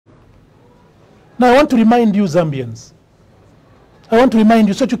Now I want to remind you, Zambians, I want to remind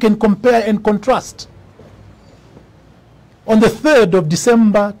you so that you can compare and contrast. On the 3rd of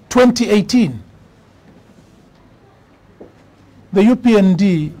December 2018, the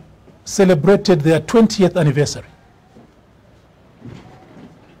UPND celebrated their 20th anniversary.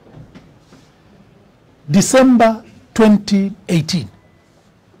 December 2018.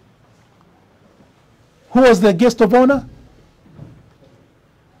 Who was the guest of honor?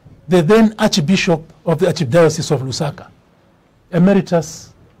 The then Archbishop of the Archdiocese of Lusaka,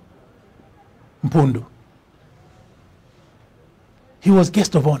 Emeritus Mpundu. He was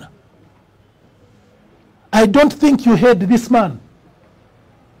guest of honor. I don't think you heard this man,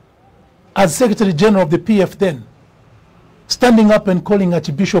 as Secretary General of the PF then, standing up and calling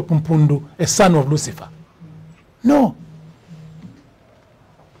Archbishop Mpundu a son of Lucifer. No,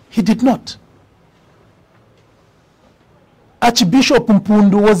 he did not. Archbishop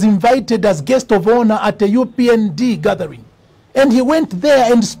Mpundu was invited as guest of honor at a UPND gathering, and he went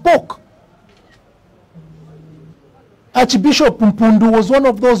there and spoke. Archbishop Mpundu was one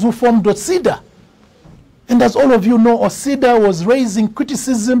of those who formed OSIDA. And as all of you know, OSIDA was raising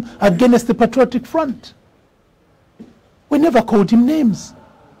criticism against the Patriotic Front. We never called him names.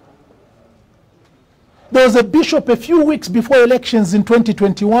 There was a bishop a few weeks before elections in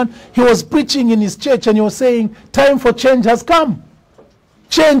 2021. He was preaching in his church and he was saying, time for change has come.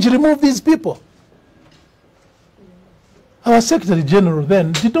 Change, remove these people. Our Secretary General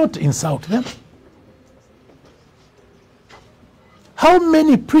then did not insult them. How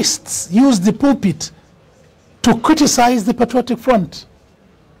many priests used the pulpit to criticize the Patriotic Front?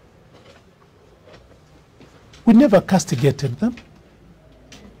 We never castigated them.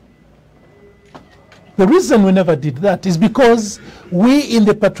 The reason we never did that is because we in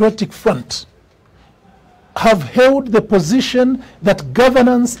the Patriotic Front have held the position that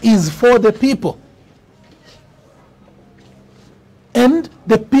governance is for the people. And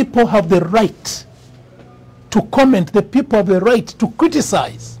the people have the right to comment, the people have the right to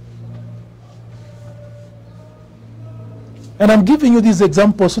criticize. And I'm giving you these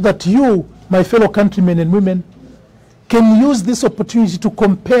examples so that you, my fellow countrymen and women, can use this opportunity to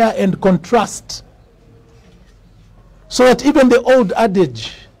compare and contrast, so that even the old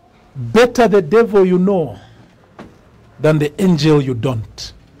adage, better the devil you know than the angel you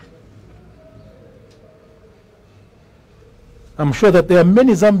don't. I'm sure that there are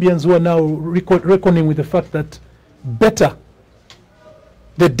many Zambians who are now reckoning with the fact that better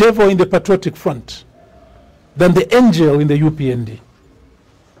the devil in the Patriotic Front than the angel in the UPND.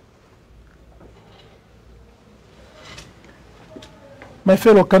 My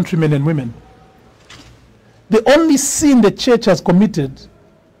fellow countrymen and women, the only sin the church has committed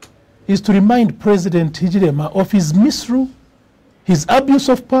is to remind President Hijirema of his misrule, his abuse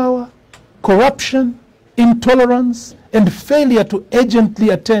of power, corruption, intolerance, and failure to urgently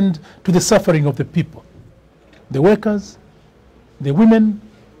attend to the suffering of the people, the workers, the women,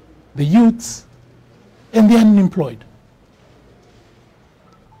 the youths, and the unemployed.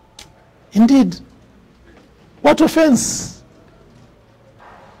 Indeed, what offense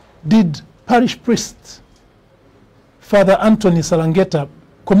did parish priest Father Anthony Salangeta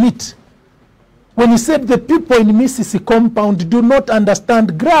commit when he said the people in Misisi compound do not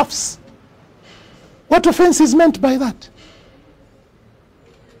understand graphs? What offense is meant by that?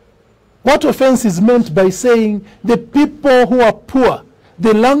 What offense is meant by saying the people who are poor,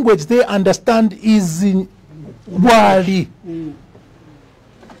 the language they understand is in Wali?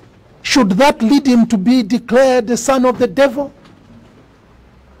 Should that lead him to be declared the son of the devil?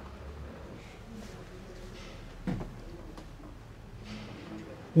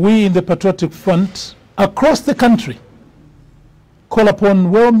 We in the Patriotic Front across the country call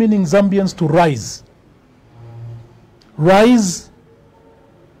upon well-meaning Zambians to rise. Rise,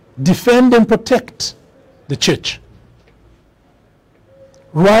 defend and protect the church.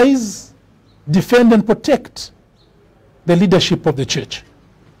 Rise, defend and protect the leadership of the church.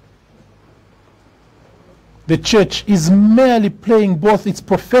 The church is merely playing both its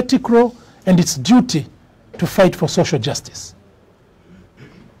prophetic role and its duty to fight for social justice.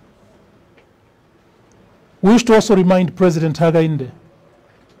 We wish to also remind President Hakainde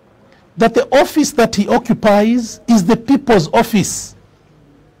that the office that he occupies is the people's office.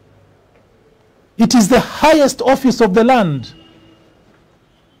 It is the highest office of the land.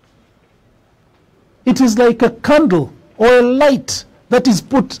 It is like a candle or a light that is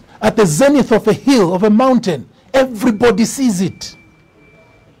put at the zenith of a hill, of a mountain. Everybody sees it.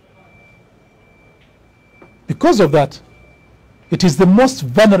 Because of that, it is the most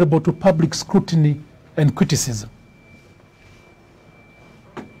vulnerable to public scrutiny and criticism.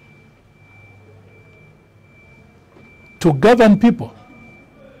 to govern people.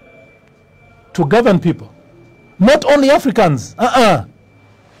 To govern people. Not only Africans.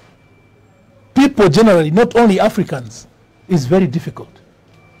 People generally, not only Africans, is very difficult.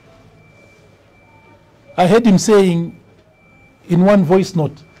 I heard him saying in one voice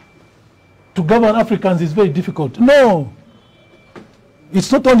note, to govern Africans is very difficult. No.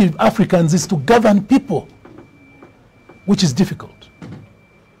 It's not only Africans, it's to govern people, which is difficult.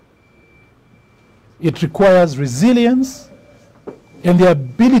 It requires resilience and the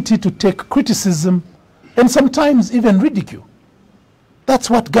ability to take criticism and sometimes even ridicule. That's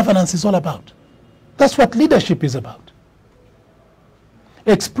what governance is all about. That's what leadership is about.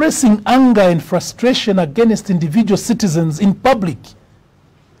 Expressing anger and frustration against individual citizens in public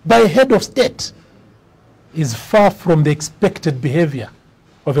by a head of state is far from the expected behavior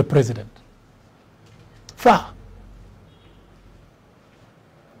of a president. Far.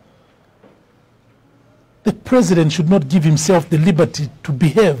 The president should not give himself the liberty to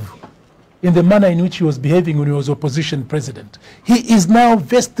behave in the manner in which he was behaving when he was opposition president. He is now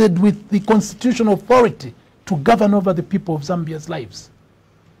vested with the constitutional authority to govern over the people of Zambia's lives.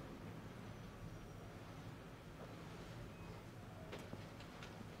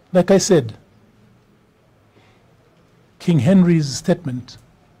 Like I said, King Henry's statement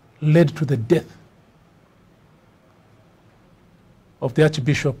led to the death of the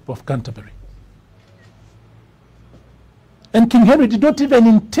Archbishop of Canterbury. And King Henry did not even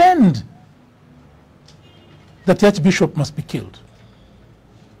intend that the Archbishop must be killed.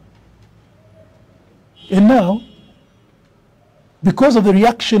 And now, because of the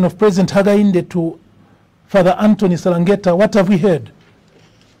reaction of President Hakainde to Father Anthony Salangeta, what have we heard?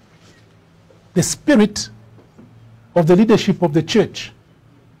 The spirit of the leadership of the church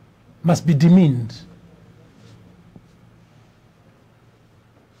must be demeaned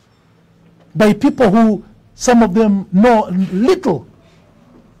by people who, some of them, know little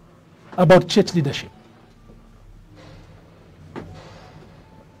about church leadership.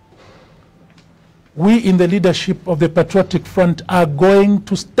 We in the leadership of the Patriotic Front are going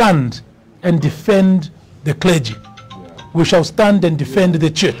to stand and defend the clergy. We shall stand and defend the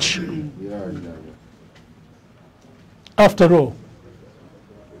church. After all,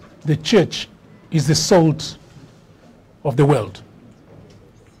 the church is the salt of the world.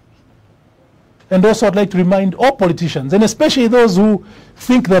 And also I'd like to remind all politicians, and especially those who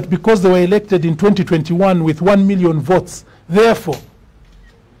think that because they were elected in 2021 with 1 million votes, therefore,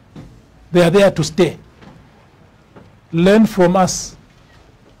 they are there to stay. Learn from us.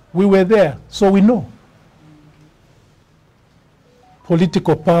 We were there, so we know.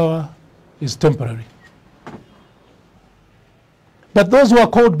 Political power is temporary. But those who are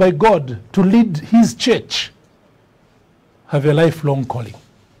called by God to lead his church have a lifelong calling.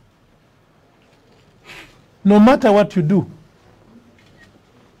 No matter what you do,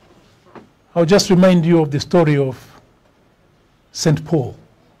 I'll just remind you of the story of St. Paul.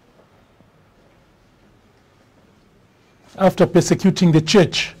 After persecuting the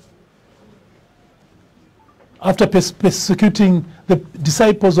church, after persecuting the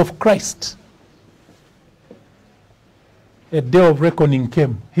disciples of Christ, a day of reckoning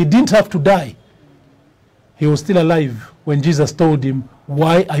came. He didn't have to die. He was still alive when Jesus told him,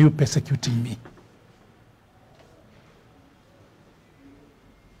 "Why are you persecuting me?"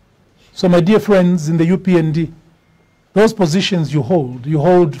 So my dear friends in the UPND, those positions you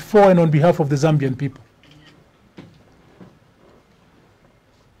hold for and on behalf of the Zambian people.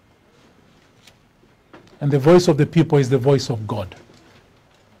 And the voice of the people is the voice of God.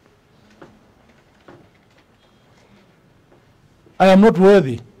 I am not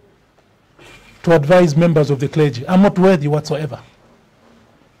worthy to advise members of the clergy. I'm not worthy whatsoever.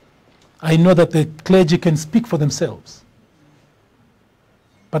 I know that the clergy can speak for themselves.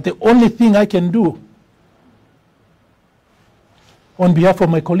 But the only thing I can do on behalf of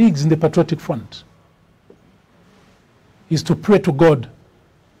my colleagues in the Patriotic Front is to pray to God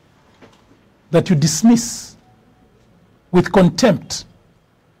that you dismiss with contempt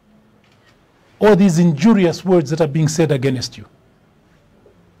all these injurious words that are being said against you.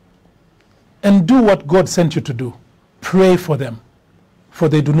 And do what God sent you to do. Pray for them, for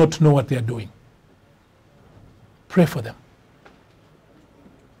they do not know what they are doing. Pray for them.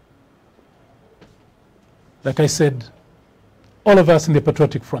 Like I said, all of us in the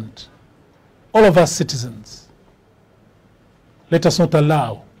Patriotic Front, all of us citizens, let us not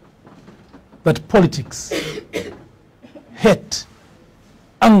allow that politics, hate,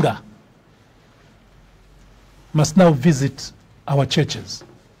 anger must now visit our churches.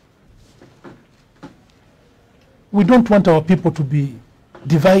 We don't want our people to be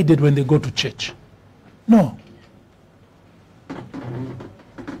divided when they go to church. No.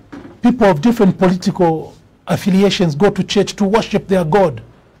 People of different political affiliations go to church to worship their God.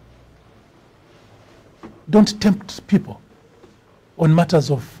 Don't tempt people on matters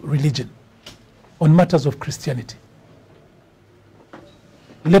of religion, on matters of Christianity.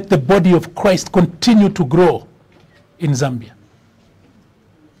 Let the body of Christ continue to grow in Zambia.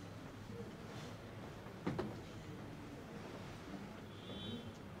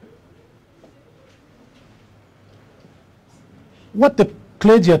 What the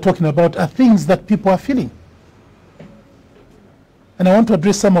clergy are talking about are things that people are feeling. And I want to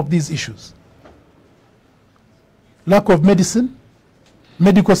address some of these issues. Lack of medicine,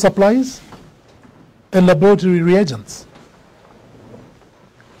 medical supplies, and laboratory reagents.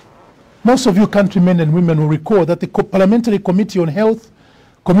 Most of you countrymen and women will recall that the Parliamentary Committee on Health,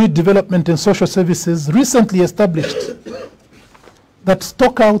 Community Development and Social Services recently established that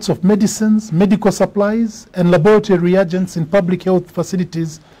stockouts of medicines, medical supplies, and laboratory reagents in public health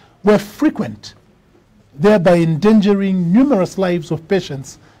facilities were frequent, thereby endangering numerous lives of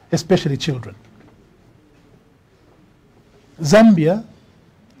patients, especially children. Zambia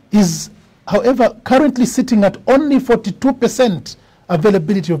is, however, currently sitting at only 42%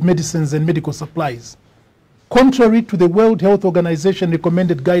 availability of medicines and medical supplies, contrary to the World Health Organization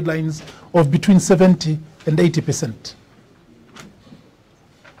recommended guidelines of between 70 and 80%.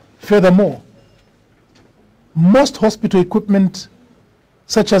 Furthermore, most hospital equipment,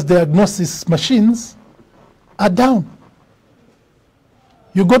 such as diagnosis machines, are down.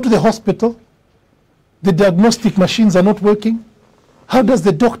 You go to the hospital, the diagnostic machines are not working. How does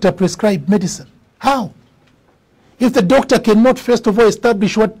the doctor prescribe medicine? How? If the doctor cannot first of all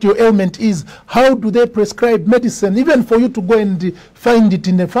establish what your ailment is, how do they prescribe medicine, even for you to go and find it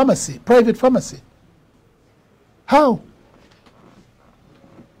in a pharmacy, private pharmacy? How?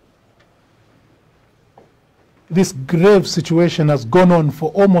 This grave situation has gone on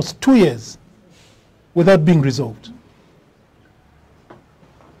for almost 2 years without being resolved.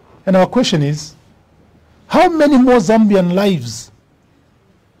 And our question is, how many more Zambian lives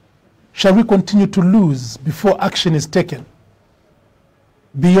shall we continue to lose before action is taken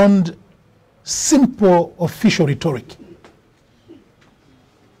beyond simple official rhetoric?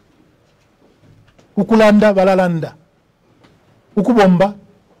 Ukulanda balalanda, ukubomba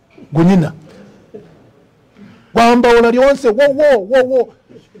gunyina. Gwamba ola lyonse wo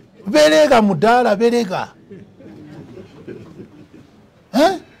belega mudala belega.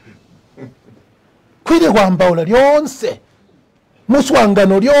 Kwire gwamba ola lyonse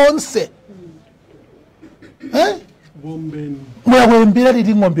muswangano lyonse mwawembera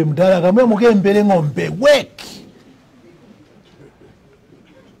liri ng'ombe mudala gamwe mugembere ng'ombe wek.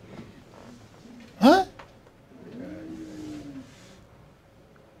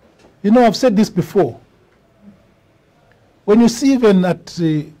 You know, I've said this before. When you see even at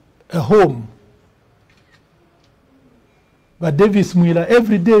a home, but Davis Mwila,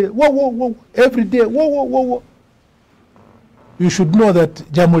 every day, every day, you should know that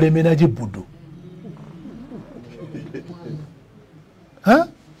Jamule Menaji Budu.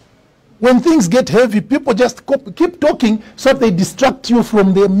 When things get heavy, people just keep talking so that they distract you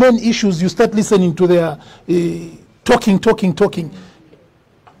from the main issues. You start listening to their talking.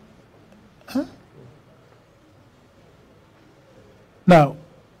 Now,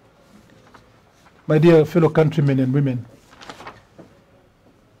 my dear fellow countrymen and women,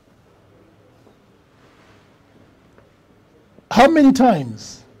 how many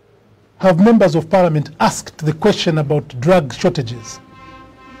times have members of parliament asked the question about drug shortages?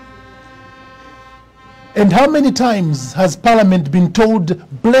 And how many times has parliament been told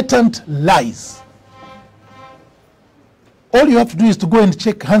blatant lies? All you have to do is to go and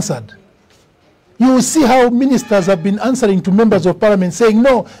check Hansard. You will see how ministers have been answering to members of parliament saying,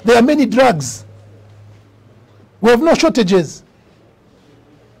 no, there are many drugs. We have no shortages.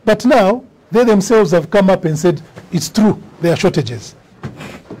 But now, they themselves have come up and said, it's true, there are shortages.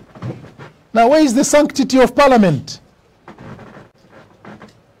 Now, where is the sanctity of parliament?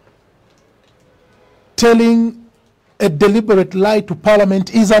 Telling a deliberate lie to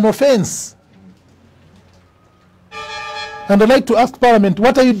parliament is an offense. And I'd like to ask parliament,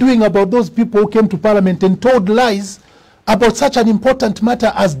 what are you doing about those people who came to parliament and told lies about such an important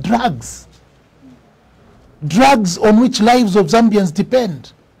matter as drugs? Drugs on which lives of Zambians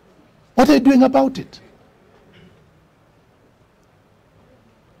depend. What are you doing about it?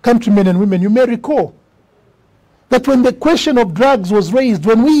 Countrymen and women, you may recall that when the question of drugs was raised,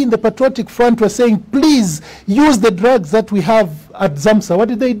 when we in the Patriotic Front were saying, please use the drugs that we have at ZAMSA, what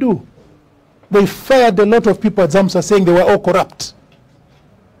did they do? They fired a lot of people at ZAMSA saying they were all corrupt.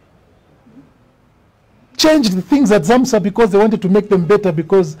 changed the things at ZAMSA because they wanted to make them better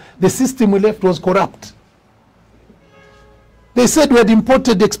because the system we left was corrupt. They said we had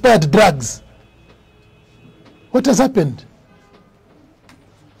imported expired drugs. What has happened?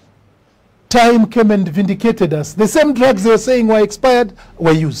 Time came and vindicated us. The same drugs they were saying were expired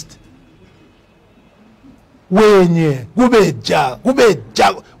were used. Wenye, gubeja,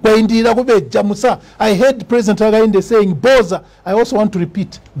 waindira gubeja musa. I heard President Hagainde saying, Boza, I also want to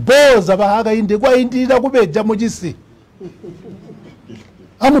repeat, Boza bahagainde, waindira gubeja mujisi.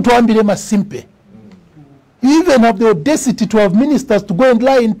 Amutuambile masimpe. You even have the audacity to have ministers to go and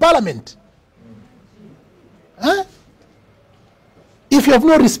lie in parliament. Huh? If you have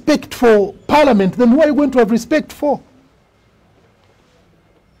no respect for parliament, then who are you going to have respect for?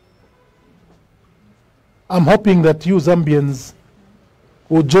 I'm hoping that you Zambians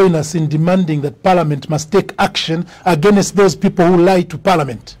will join us in demanding that parliament must take action against those people who lie to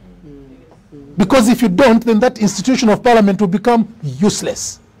parliament. Because if you don't, then that institution of parliament will become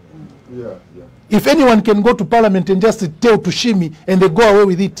useless. Yeah. If anyone can go to parliament and just tell Tushimi and they go away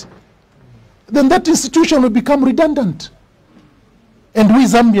with it, then that institution will become redundant. And we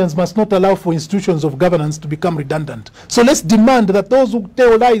Zambians must not allow for institutions of governance to become redundant. So let's demand that those who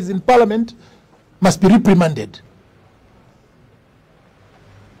tell lies in parliament must be reprimanded.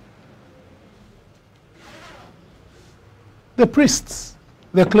 The priests,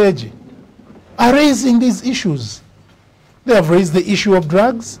 the clergy, are raising these issues. They have raised the issue of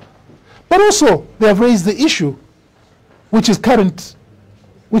drugs, but also they have raised the issue, which is current,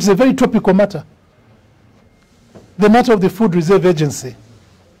 which is a very topical matter, the matter of the Food Reserve Agency,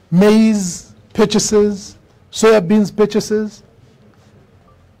 maize purchases, soya beans purchases.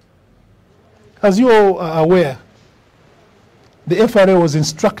 As you all are aware, the FRA was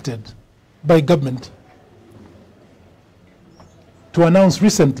instructed by government to announce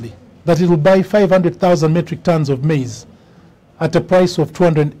recently that it will buy 500,000 metric tons of maize at a price of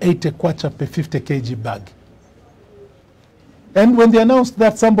 280 kwacha per 50 kg bag. And when they announced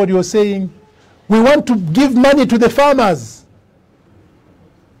that, somebody was saying, we want to give money to the farmers,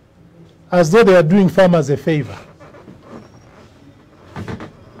 as though they are doing farmers a favor.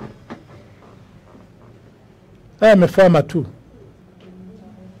 I am a farmer too.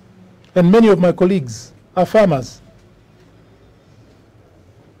 And many of my colleagues are farmers.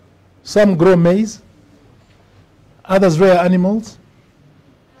 Some grow maize, others rear animals,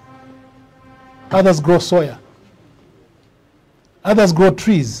 others grow soya, others grow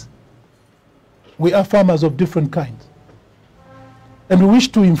trees. We are farmers of different kinds. And we wish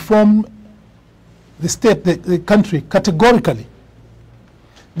to inform the state, the country, categorically,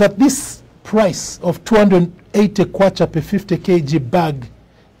 that this price of 280 kwacha per 50 kg bag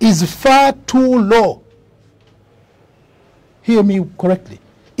is far too low. Hear me correctly.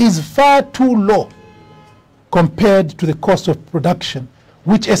 Is far too low compared to the cost of production,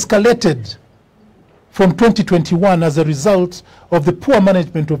 which escalated from 2021 as a result of the poor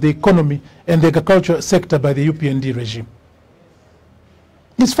management of the economy and the agriculture sector by the UPND regime.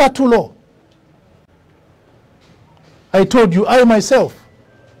 It's far too low. I told you, I myself,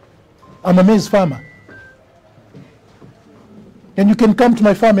 I'm a maize farmer. And you can come to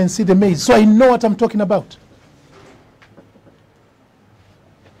my farm and see the maize, so I know what I'm talking about.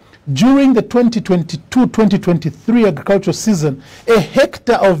 During the 2022-2023 agricultural season, a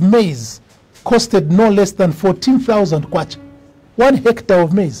hectare of maize costed no less than 14,000 kwacha. 1 hectare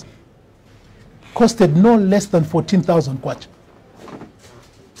of maize costed no less than 14,000 kwacha.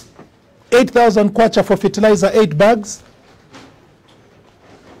 8,000 kwacha for fertilizer, 8 bags.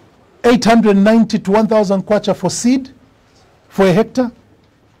 890 to 1,000 kwacha for seed for a hectare.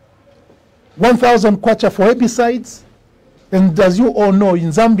 1,000 kwacha for herbicides. And as you all know, in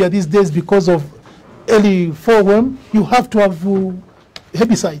Zambia these days, because of early fallworm, you have to have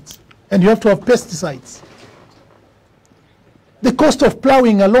herbicides and you have to have pesticides. The cost of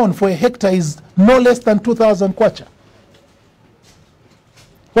plowing alone for a hectare is no less than 2,000 kwacha.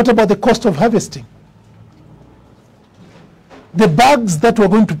 What about the cost of harvesting? The bags that we're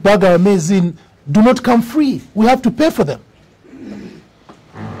going to bag our maize in do not come free. We have to pay for them.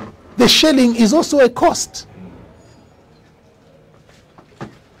 The shelling is also a cost.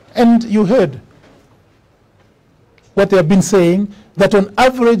 And you heard what they have been saying, that on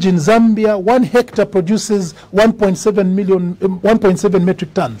average in Zambia, 1 hectare produces 1.7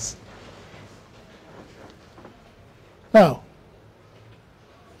 metric tons. Now,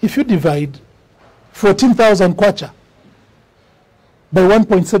 if you divide 14,000 kwacha by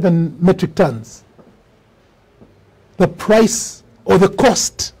 1.7 metric tons, the price or the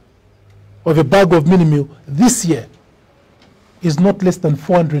cost of a bag of mini meal this year is not less than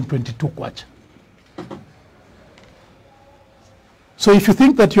 422 kwacha. So if you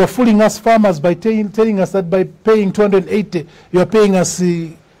think that you're fooling us farmers by telling us that by paying 280, you're paying us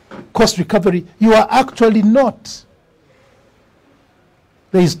cost recovery, you are actually not.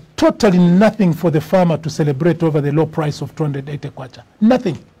 There is totally nothing for the farmer to celebrate over the low price of 280 kwacha.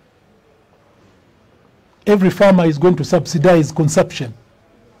 Nothing. Every farmer is going to subsidize consumption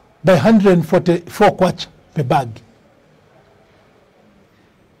by 144 kwacha per bag.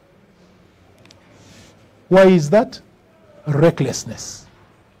 Why is that? Recklessness.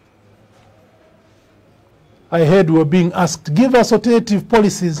 I heard we were being asked, give us alternative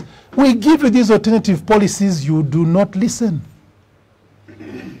policies. We give you these alternative policies, you do not listen.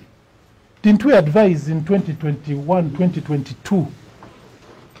 Didn't we advise in 2021, 2022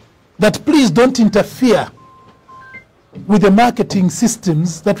 that please don't interfere with the marketing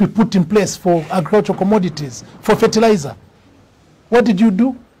systems that we put in place for agricultural commodities, for fertilizer? What did you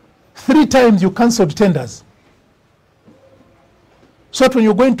do? 3 times you cancelled tenders. So that when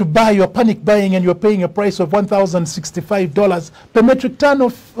you're going to buy, you're panic buying and you're paying a price of $1,065 per metric ton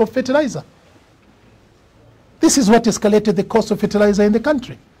of fertilizer. This is what escalated the cost of fertilizer in the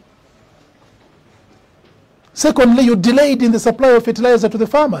country. Secondly, you delayed in the supply of fertilizer to the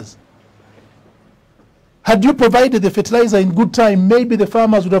farmers. Had you provided the fertilizer in good time, maybe the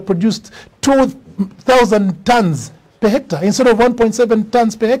farmers would have produced 2,000 tons per hectare instead of 1.7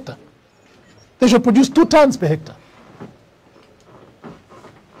 tons per hectare. They should produce 2 tons per hectare.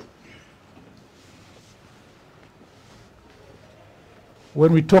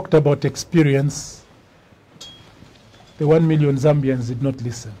 When we talked about experience, the 1 million Zambians did not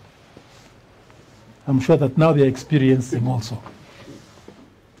listen. I'm sure that now they're experiencing also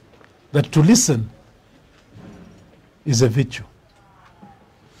that to listen is a virtue.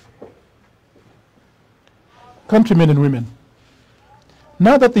 Countrymen and women,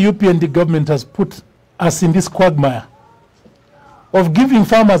 now that the UPND government has put us in this quagmire of giving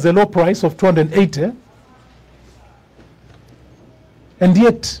farmers a low price of 280, and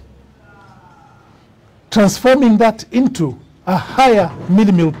yet transforming that into a higher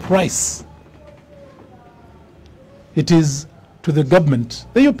mini-meal price, it is to the government,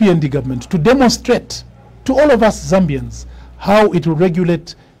 the UPND government, to demonstrate to all of us Zambians how it will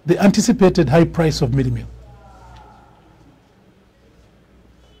regulate the anticipated high price of mini-meal.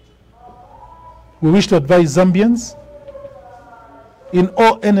 We wish to advise Zambians, in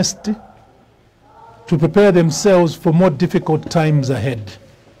all honesty, to prepare themselves for more difficult times ahead.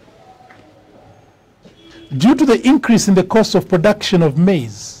 Due to the increase in the cost of production of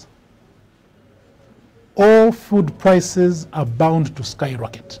maize, all food prices are bound to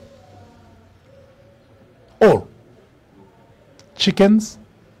skyrocket. All. Chickens,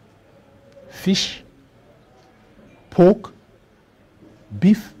 fish, pork,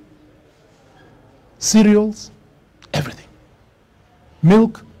 beef, cereals, everything.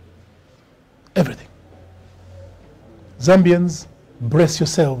 Milk, everything. Zambians, brace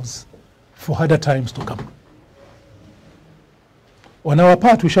yourselves for harder times to come. On our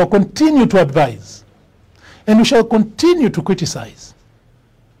part, we shall continue to advise and we shall continue to criticize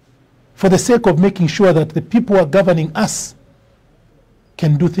for the sake of making sure that the people who are governing us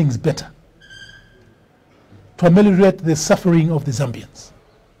can do things better to ameliorate the suffering of the Zambians.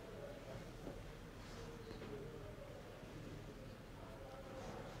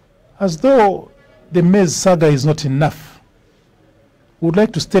 As though the maize saga is not enough, we would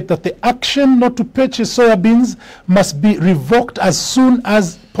like to state that the action not to purchase soybeans must be revoked as soon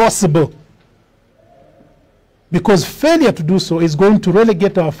as possible, because failure to do so is going to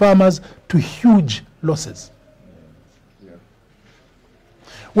relegate our farmers to huge losses. Yeah.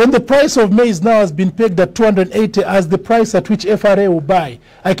 When the price of maize now has been pegged at 280 as the price at which FRA will buy,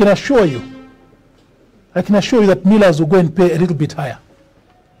 I can assure you that millers will go and pay a little bit higher.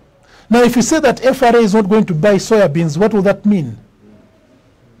 Now, if you say that FRA is not going to buy soybeans, what will that mean?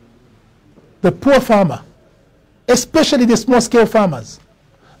 The poor farmer, especially the small-scale farmers,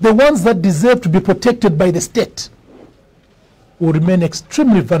 the ones that deserve to be protected by the state, will remain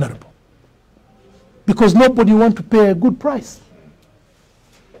extremely vulnerable because nobody wants to pay a good price.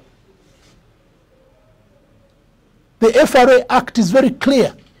 The FRA Act is very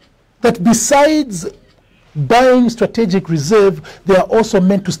clear that besides buying strategic reserve, they are also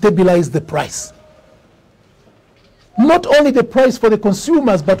meant to stabilize the price. Not only the price for the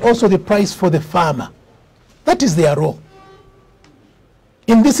consumers, but also the price for the farmer. That is their role.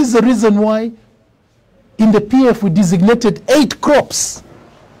 And this is the reason why in the PF we designated 8 crops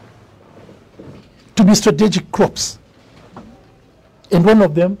to be strategic crops. And one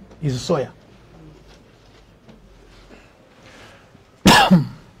of them is soya.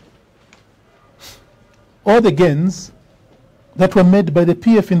 All the gains that were made by the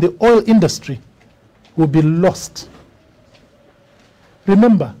PF in the oil industry will be lost.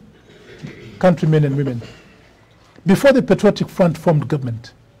 Remember, countrymen and women, before the Patriotic Front formed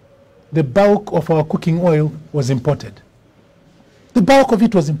government, the bulk of our cooking oil was imported. The bulk of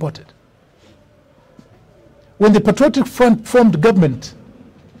it was imported. When the Patriotic Front formed government,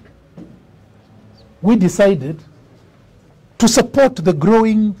 we decided to support the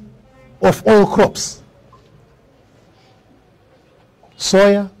growing of oil crops.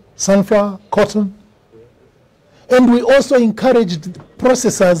 Soya, sunflower, cotton. And we also encouraged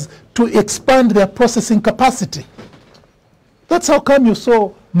processors to expand their processing capacity. That's how come you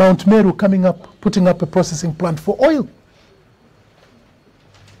saw Mount Meru coming up, putting up a processing plant for oil.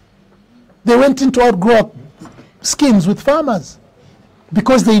 They went into outgrow schemes with farmers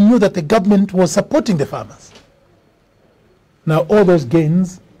because they knew that the government was supporting the farmers. Now all those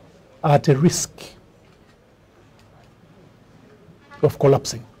gains are at a risk of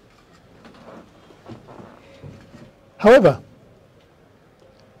collapsing. However,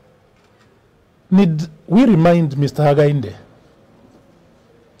 need we remind Mr. Hagainde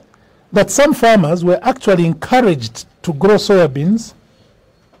that some farmers were actually encouraged to grow soybeans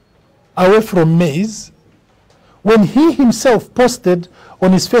away from maize when he himself posted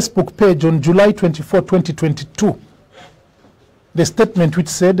on his Facebook page on July 24, 2022, the statement which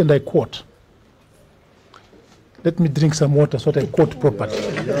said, and I quote, let me drink some water so that I quote properly.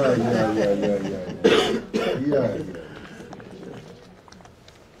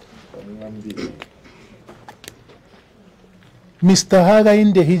 Mr.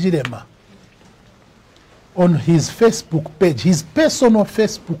 Hagainde Hijirema, on his Facebook page, his personal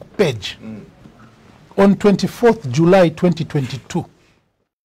Facebook page, on 24th July 2022,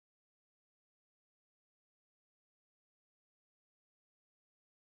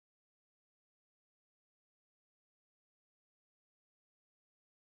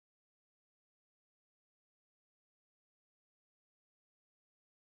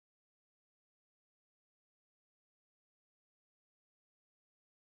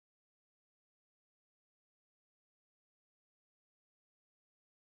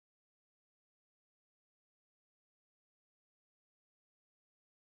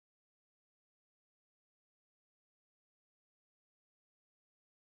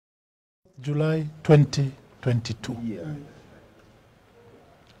 July 2022.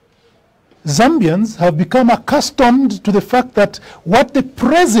 Zambians have become accustomed to the fact that what the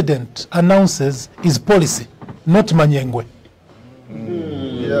president announces is policy, not Manyengwe.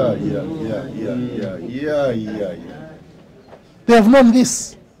 They have known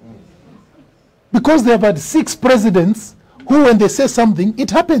this because they have had 6 presidents who, when they say something,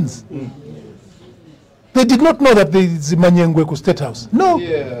 it happens. They did not know that there is Manyengwe State House. No.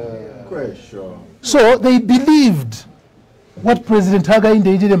 So they believed what President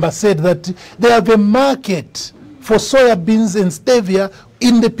Hagainde Hichilema said, that they have a market for soya beans and stevia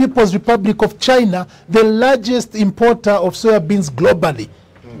in the People's Republic of China, the largest importer of soya beans globally.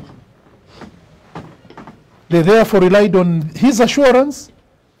 They therefore relied on his assurance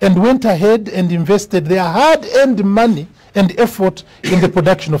and went ahead and invested their hard-earned money and effort in the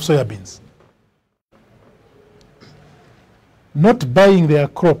production of soya beans. Not buying their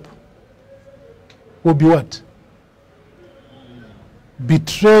crop will be what?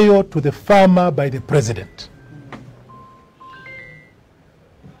 Betrayal to the farmer by the president.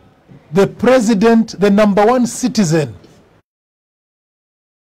 The president, the #1 citizen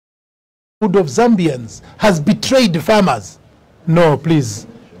of Zambians, has betrayed the farmers. No, please.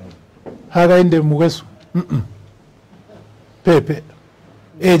 Hagainde Mugesu. Pepe.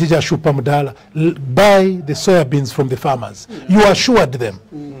 Ejija shupa mudala. Buy the soya beans from the farmers. You assured them.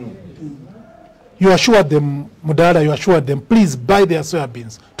 You assured them, Mudala, you assured them, please buy their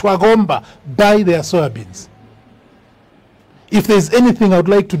soybeans. Twagomba, buy their soybeans. If there's anything I would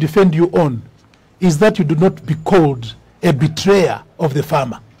like to defend you on, is that you do not be called a betrayer of the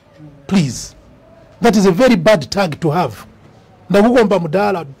farmer. Please. That is a very bad tag to have. Ndagugomba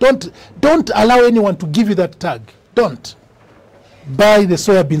Mudala, don't allow anyone to give you that tag. Don't. Buy the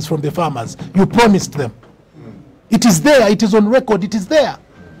soybeans from the farmers. You promised them. It is there, it is on record, it is there.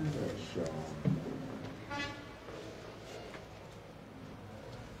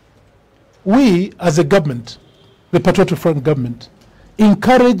 We, as a government, the Patriotic Front government,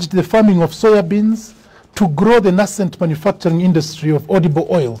 encouraged the farming of soya beans to grow the nascent manufacturing industry of edible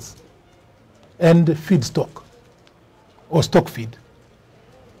oils and feedstock, or stock feed.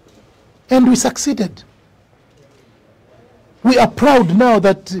 And we succeeded. We are proud now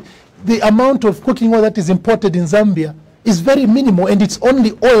that the amount of cooking oil that is imported in Zambia is very minimal, and it's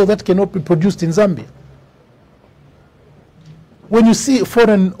only oil that cannot be produced in Zambia. when you see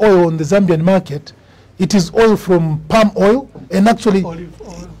foreign oil on the Zambian market, it is oil from palm oil, and actually, Olive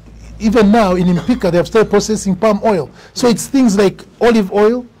oil. even now in Impika, they have started processing palm oil. So it's things like olive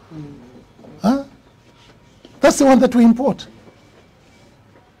oil. Huh? That's the one that we import.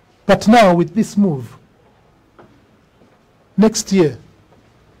 But now with this move, next year,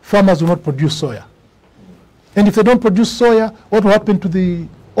 farmers will not produce soya. And if they don't produce soya, what will happen to the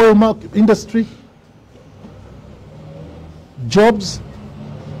oil industry? Jobs.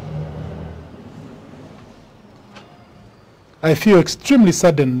 I feel extremely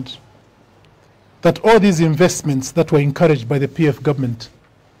saddened that all these investments that were encouraged by the PF government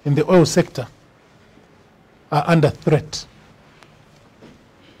in the oil sector are under threat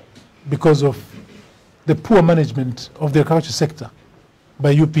because of the poor management of the agriculture sector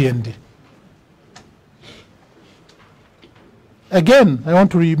by UPND. Again, I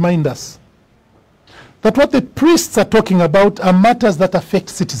want to remind us that what the priests are talking about are matters that affect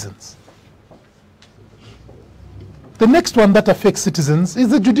citizens. The next one that affects citizens is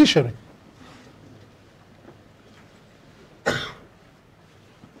the judiciary.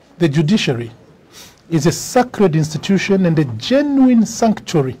 The judiciary is a sacred institution and a genuine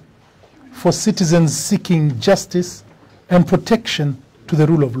sanctuary for citizens seeking justice and protection to the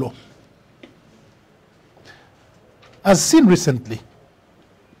rule of law. As seen recently,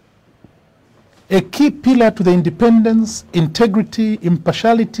 a key pillar to the independence, integrity,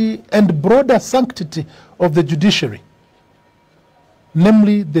 impartiality, and broader sanctity of the judiciary,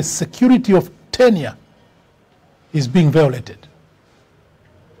 namely the security of tenure, is being violated.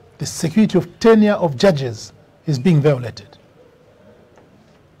 The security of tenure of judges is being violated.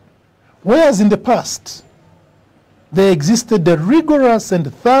 Whereas in the past, there existed a rigorous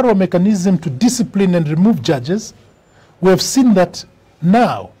and thorough mechanism to discipline and remove judges, we have seen that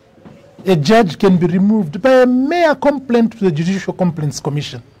now a judge can be removed by a mere complaint to the Judicial Complaints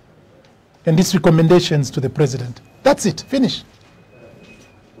Commission and its recommendations to the President. That's it, finish.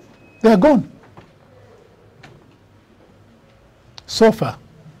 They are gone. So far,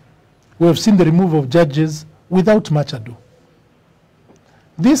 we have seen the removal of judges without much ado.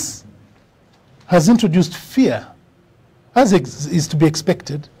 This has introduced fear, as is to be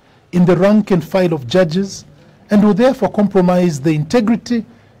expected, in the rank and file of judges, and will therefore compromise the integrity,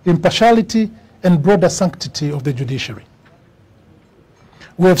 impartiality, and broader sanctity of the judiciary.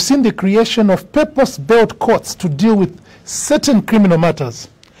 We have seen the creation of purpose-built courts to deal with certain criminal matters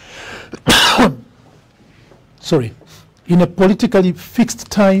in a politically fixed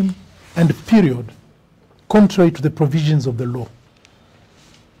time and period, contrary to the provisions of the law.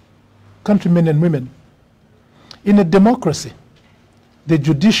 Countrymen and women, in a democracy, the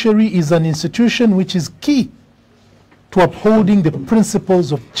judiciary is an institution which is key to upholding the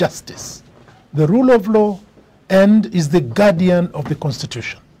principles of justice, the rule of law, and is the guardian of the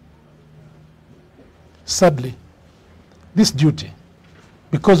Constitution. Sadly, this duty,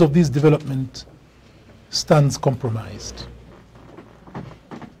 because of this development, stands compromised.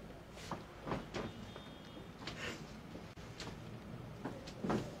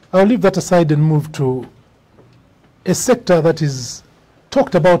 I'll leave that aside and move to a sector that is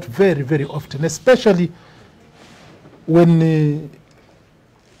talked about very, very often, especially when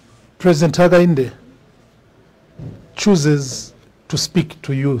President Hakainde chooses to speak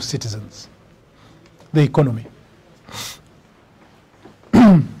to you citizens, the economy.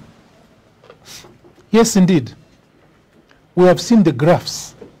 Yes, indeed, we have seen the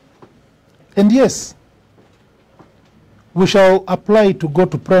graphs. And yes, we shall apply to go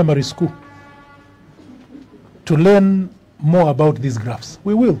to primary school to learn more about these graphs.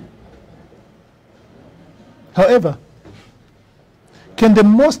 We will. However, can the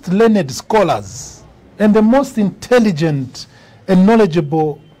most learned scholars and the most intelligent and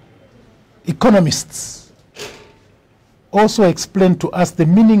knowledgeable economists also explain to us the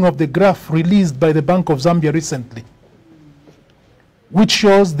meaning of the graph released by the Bank of Zambia recently, which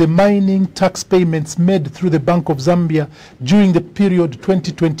shows the mining tax payments made through the Bank of Zambia during the period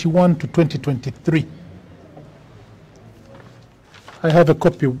 2021 to 2023? I have a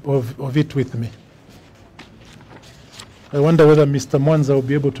copy of it with me. I wonder whether Mr. Mwanza will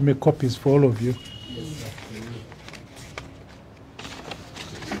be able to make copies for all of you.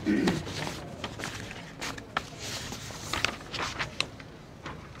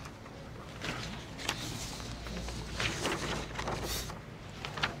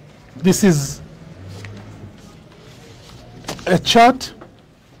 This is a chart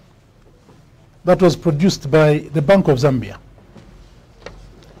that was produced by the Bank of Zambia.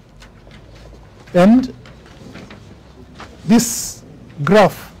 And this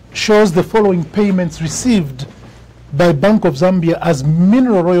graph shows the following payments received by Bank of Zambia as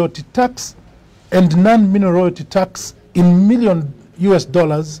mineral royalty tax and non-mineral royalty tax in million US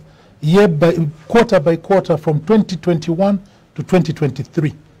dollars quarter by quarter from 2021 to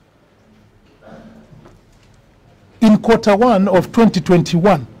 2023. In quarter one of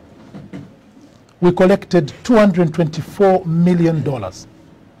 2021, we collected $224 million.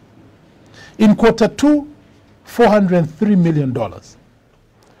 In quarter two, $403 million.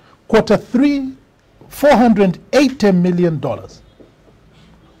 Quarter three, $480 million.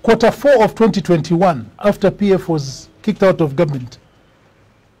 Quarter four of 2021, after PF was kicked out of government,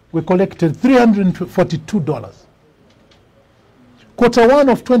 we collected $342. Quarter one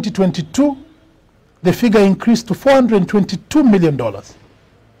of 2022, the figure increased to $422 million.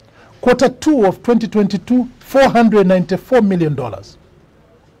 Quarter two of 2022, $494 million.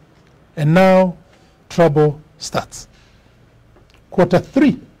 And now trouble starts. Quarter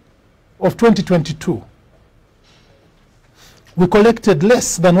three of 2022, we collected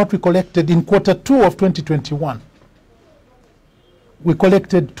less than what we collected in quarter two of 2021. We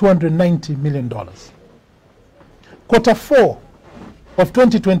collected $290 million. Quarter four of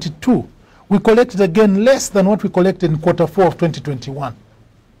 2022, we collected again less than what we collected in quarter four of 2021.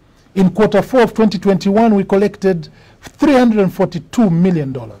 In quarter four of 2021, we collected $342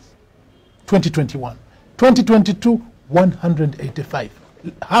 million. 2021. 2022, 185.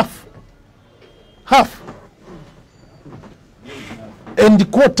 Half.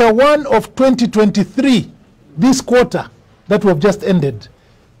 And quarter one of 2023, this quarter that we have just ended,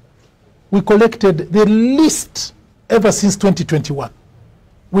 we collected the least ever since 2021.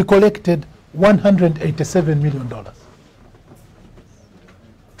 We collected $187 million.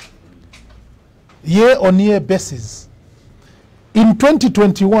 Year-on-year basis. In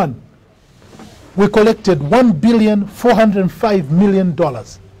 2021, we collected $1,405 million.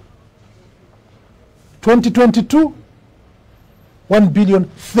 2022,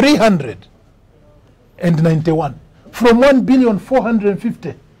 $1,391. From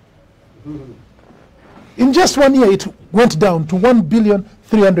 $1,450. In just 1 year, it went down to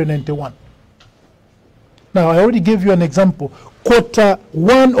 $1,391. Now, I already gave you an example. Quarter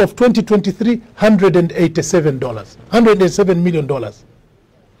one of 2023, $187 million.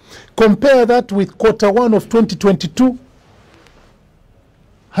 Compare that with quarter one of 2022,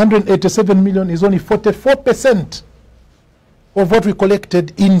 $187 million is only 44% of what we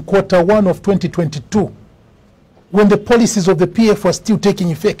collected in quarter one of 2022, when the policies of the PF were still taking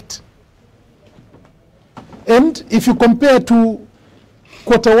effect. And if you compare to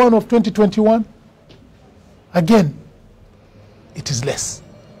quarter one of 2021, again, it is less.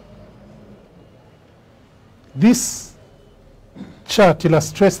 This chart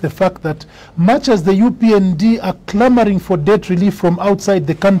illustrates the fact that much as the UPND are clamoring for debt relief from outside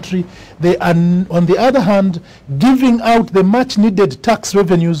the country, they are, on the other hand, giving out the much needed tax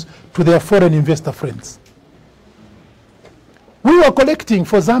revenues to their foreign investor friends. We were collecting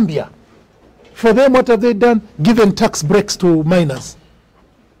for Zambia. For them, what have they done? Given tax breaks to miners.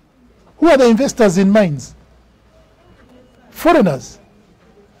 Who are the investors in mines? Foreigners.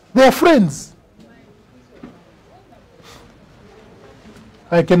 They are friends.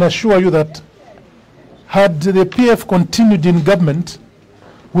 I can assure you that had the PF continued in government,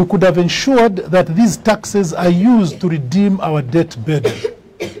 we could have ensured that these taxes are used to redeem our debt burden.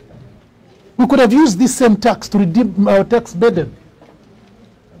 We could have used this same tax to redeem our tax burden.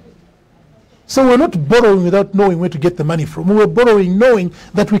 So we're not borrowing without knowing where to get the money from. We're borrowing knowing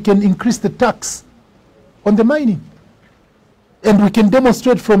that we can increase the tax on the mining. And we can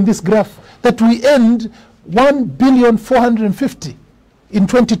demonstrate from this graph that we earned $1,450,000,000 in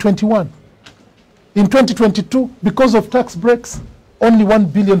 2021. In 2022, because of tax breaks, only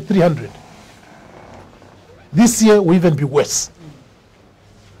 $1,300,000,000. This year will even be worse.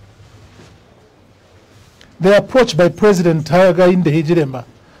 The approach by President Hakainde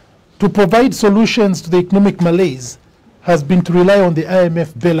to provide solutions to the economic malaise has been to rely on the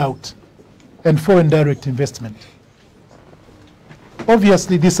IMF bailout and foreign direct investment.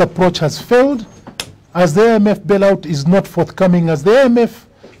 Obviously, this approach has failed, as the IMF bailout is not forthcoming, as the IMF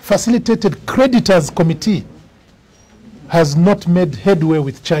facilitated creditors committee has not made headway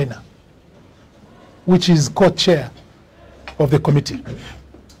with China, which is co-chair of the committee.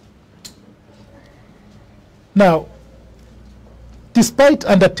 Now, despite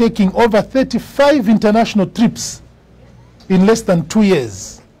undertaking over 35 international trips in less than 2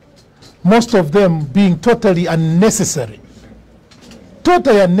 years, most of them being totally unnecessary,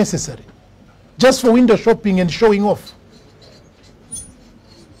 just for window shopping and showing off,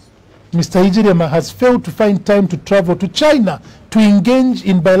 Mr. Hijirema has failed to find time to travel to China to engage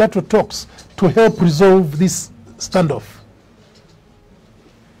in bilateral talks to help resolve this standoff.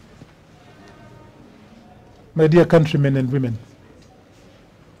 My dear countrymen and women,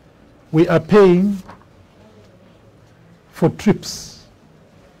 we are paying for trips,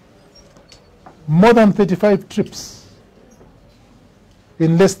 more than 35 trips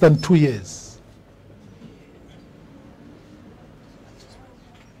in less than 2 years.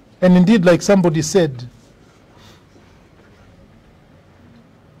 And indeed, like somebody said,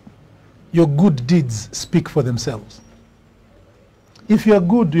 your good deeds speak for themselves. If you are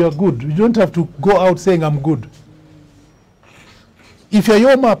good, you are good. You don't have to go out saying, I'm good. If you're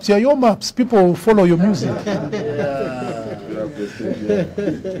your maps, you're your maps. People will follow your music.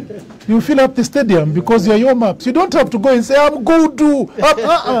 You fill up the stadium because you're your maps. You don't have to go and say, I'm good to.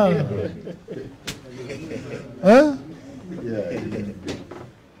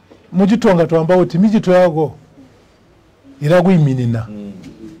 Mujitonga tuamba uti mijito yago iragu iminina.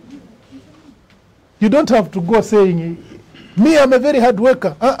 You don't have to go saying, me, I'm a very hard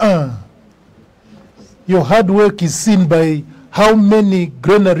worker. Your hard work is seen by how many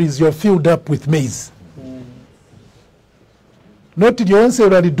granaries you're filled up with maize. Not in your answer,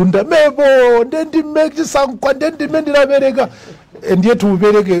 dunda mebo, then the make the sound, then the mendila verega, and yet we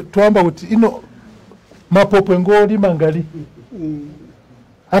verege tuamba with, you know, mapopo ngoli mangali.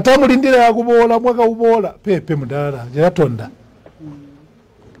 Atamulindira yakubola, mwaka ubola, pepe mudala, jaratonda.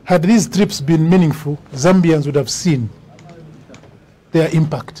 Had these trips been meaningful, Zambians would have seen their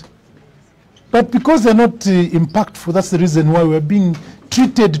impact. But because they're not impactful, that's the reason why we're being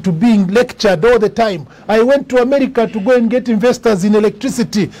treated to being lectured all the time. I went to America to go and get investors in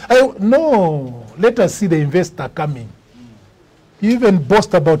electricity. No, let us see the investor coming. You even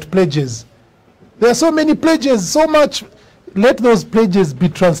boast about pledges. There are so many pledges, so much. Let those pledges be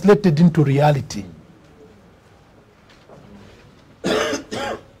translated into reality.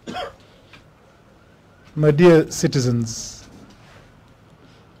 My dear citizens,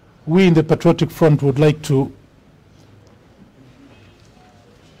 we in the Patriotic Front would like to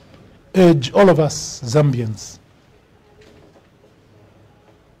urge all of us Zambians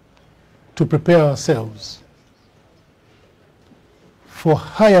to prepare ourselves for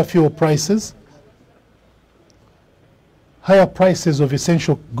higher fuel prices, higher prices of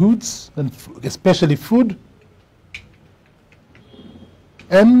essential goods, and especially food,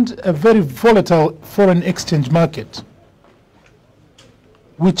 and a very volatile foreign exchange market,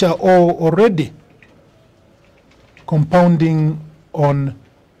 which are all already compounding on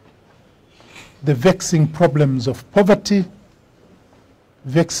the vexing problems of poverty,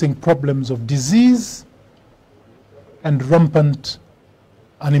 vexing problems of disease, and rampant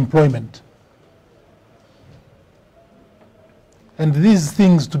unemployment. And these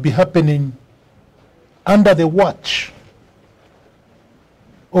things to be happening under the watch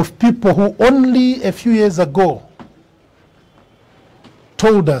of people who only a few years ago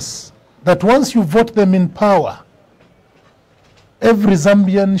told us that once you vote them in power, every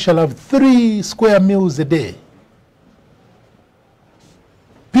Zambian shall have 3 square meals a day.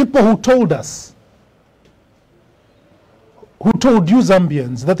 People who told us, who told you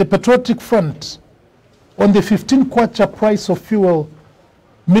Zambians that the Patriotic Front, on the 15 kwacha price of fuel,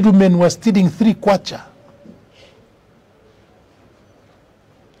 middlemen were stealing 3 kwacha.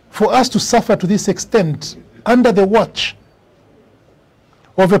 For us to suffer to this extent under the watch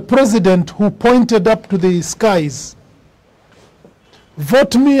of a president who pointed up to the skies,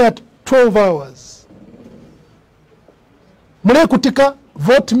 vote me at 12 hours. Mule kutika,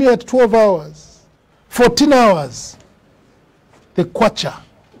 vote me at 12 hours. 14 hours. The kwacha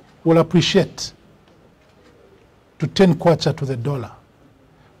will appreciate to 10 kwacha to the dollar.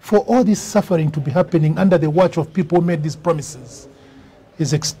 For all this suffering to be happening under the watch of people who made these promises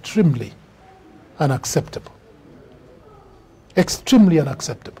is extremely unacceptable. Extremely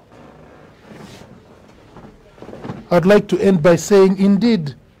unacceptable. I'd like to end by saying,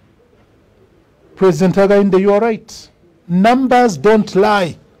 indeed, President Hakainde, you are right. Numbers don't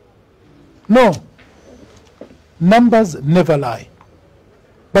lie. No. Numbers never lie.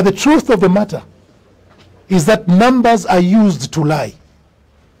 But the truth of the matter is that numbers are used to lie.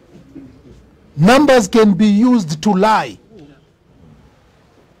 Numbers can be used to lie.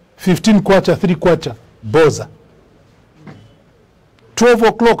 15 kwacha, 3 kwacha, boza. 12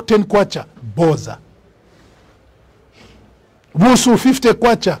 o'clock, 10 kwacha, boza. Busu 50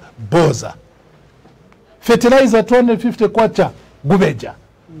 kwacha, boza. Fertilizer 250 kwacha, gubeja.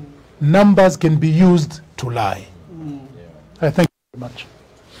 Numbers can be used to lie. I thank you very much.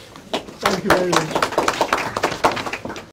 Thank you very much.